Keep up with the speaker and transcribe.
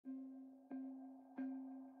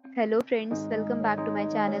Hello friends, welcome back to my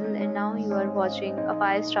channel and now you are watching a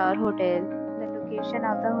 5-star hotel. The location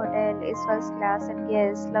of the hotel is first class and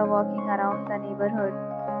guests love walking around the neighborhood.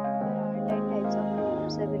 There are 10 types of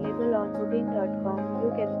rooms available on booking.com.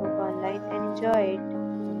 You can book online and enjoy it.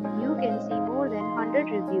 You can see more than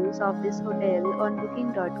 100 reviews of this hotel on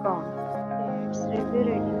booking.com. Its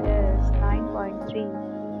review rating is 9.3,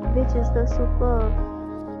 which is the superb.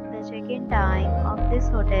 The check-in time of this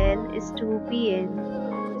hotel is 2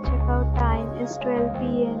 p.m. The checkout time is 12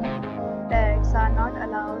 p.m. Pets are not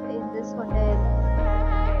allowed in this hotel.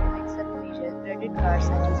 Pets are major credit cards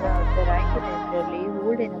and reserve the right to temporarily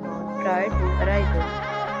hold an amount prior to arrival.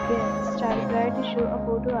 Guests are required to show a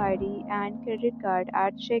photo ID and credit card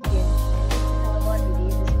at check-in. If you have already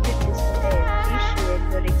visited this hotel, please share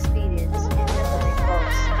your experience in the comment box.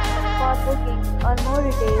 For booking or more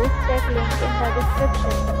details, check link in the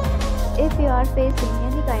description. If you are facing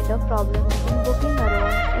any kind of problem in booking a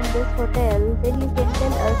room in this hotel, then you can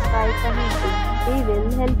tell us by commenting. We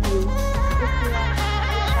will help you. If you are new to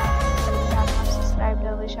this channel or you have not subscribed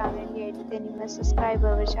our channel yet, then you must subscribe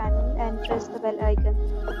our channel and press the bell icon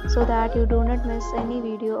so that you do not miss any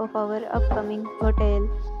video of our upcoming hotel.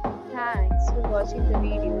 Thanks for watching the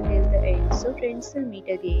video till the end. So friends, will meet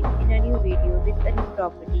again in a new video with a new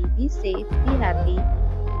property. Be safe, be happy.